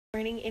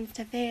Morning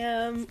Insta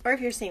fam, or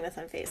if you're seeing this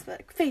on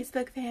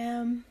Facebook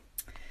fam.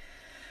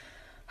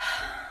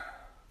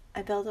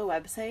 I built a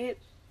website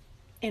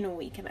in a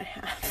week and a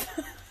half.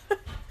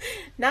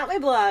 Not my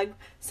blog,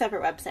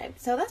 separate website.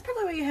 So that's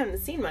probably why you haven't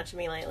seen much of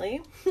me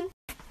lately.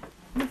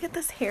 Look at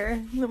this hair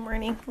in the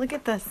morning. Look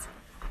at this.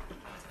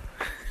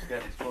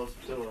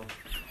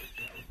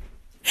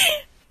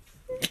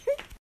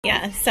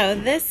 Yeah, so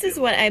this is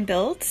what I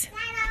built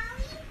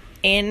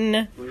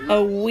in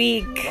a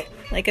week,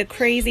 like a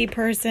crazy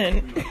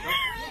person.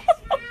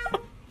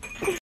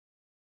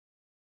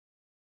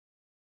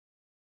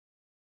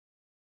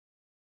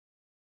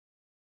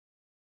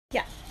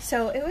 Yeah,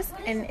 so it was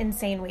an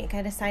insane week.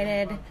 I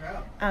decided,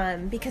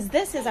 because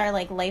this is our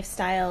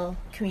lifestyle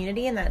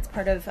community, and that's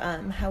part of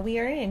how we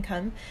earn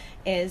income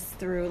is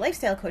through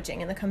lifestyle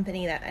coaching, and the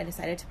company that I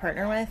decided to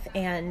partner with.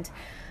 And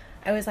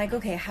I was like,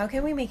 okay, how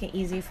can we make it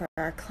easy for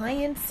our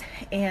clients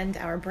and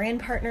our brand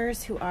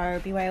partners who are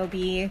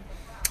BYOB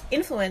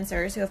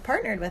influencers who have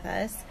partnered with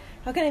us?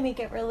 How can I make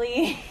it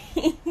really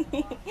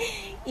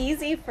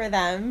easy for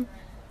them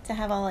to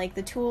have all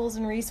the tools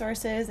and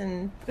resources?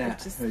 And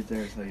that right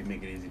there is how you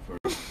make it easy for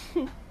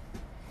them.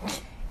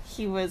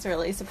 He was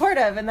really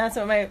supportive, and that's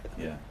what my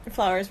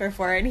flowers were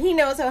for. And he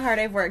knows how hard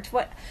I've worked.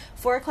 What,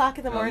 4 o'clock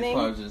in the morning? These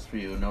flowers are just for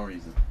you, no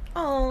reason.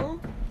 Oh,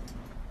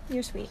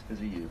 you're sweet.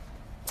 Because of you.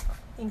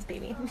 Thanks,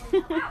 baby.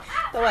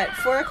 But what,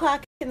 4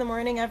 o'clock in the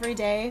morning every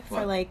day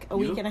for a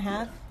week and a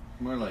half? Yeah.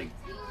 More like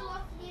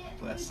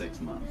the last 6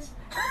 months.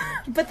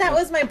 But that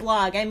was my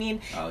blog. I mean,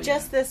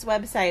 just this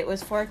website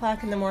was 4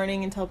 o'clock in the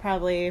morning until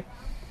probably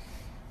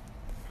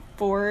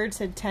 4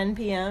 to 10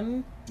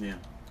 p.m. Yeah.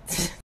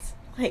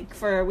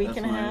 For a week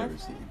and a half. I've ever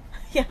seen.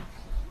 Yeah.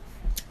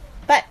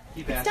 But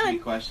Keep it's asking done. me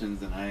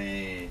questions, and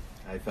I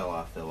fell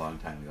off a long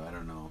time ago. I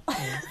don't know.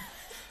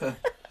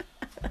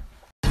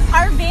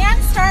 Our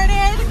van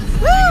started.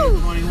 Woo!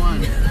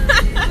 21.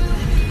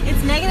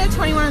 It's negative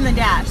 21 on the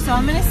dash, so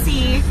I'm gonna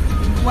see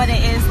what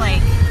it is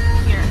like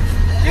here.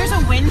 There's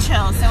a wind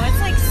chill, so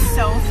it's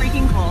so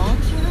freaking cold.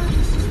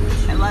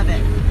 I love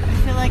it. I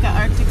feel like an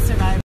Arctic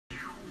survivor.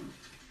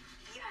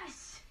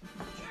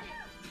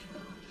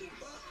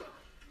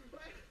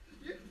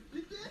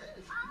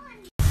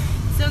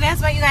 So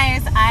guess what, you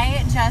guys?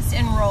 I just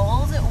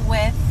enrolled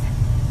with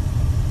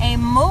a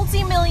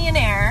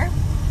multi-millionaire,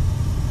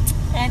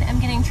 and I'm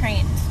getting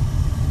trained.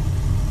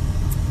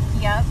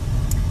 Yep.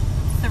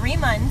 3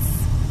 months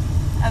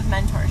of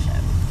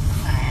mentorship.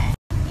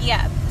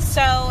 Yeah.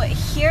 So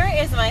here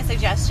is my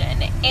suggestion.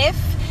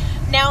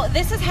 Now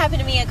this has happened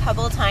to me a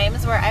couple of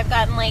times where I've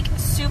gotten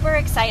super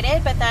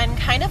excited, but then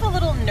kind of a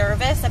little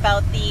nervous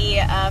about the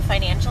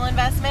financial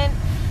investment.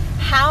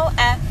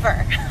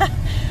 However,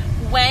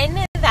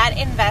 when that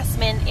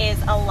investment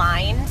is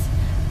aligned,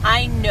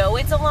 I know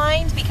it's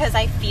aligned because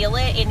I feel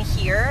it in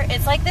here.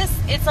 It's like this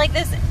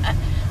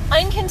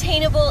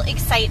uncontainable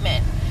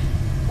excitement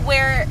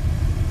where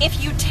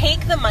if you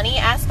take the money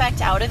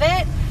aspect out of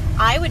it,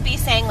 I would be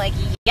saying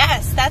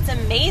yes, that's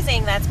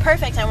amazing, that's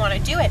perfect, I want to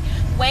do it.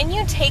 When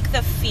you take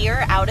the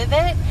fear out of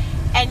it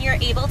and you're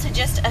able to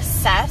just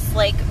assess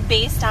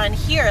based on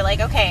here,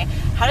 okay,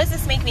 how does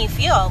this make me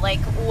feel?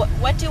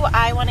 What do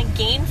I want to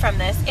gain from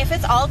this? If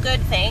it's all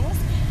good things,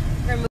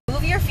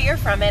 remove your fear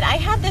from it. I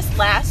had this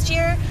last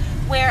year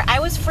where I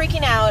was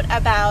freaking out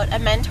about a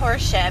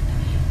mentorship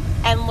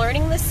and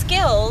learning the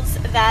skills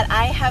that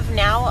I have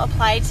now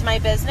applied to my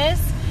business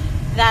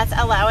that's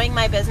allowing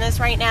my business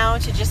right now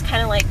to just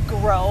kind of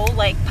grow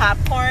like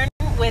popcorn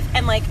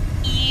and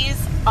ease,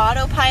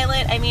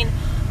 autopilot. I mean,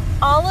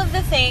 all of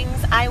the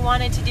things I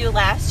wanted to do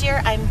last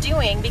year, I'm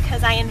doing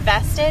because I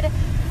invested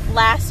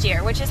last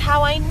year, which is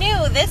how I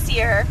knew this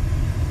year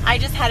I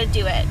just had to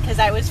do it because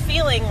I was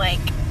feeling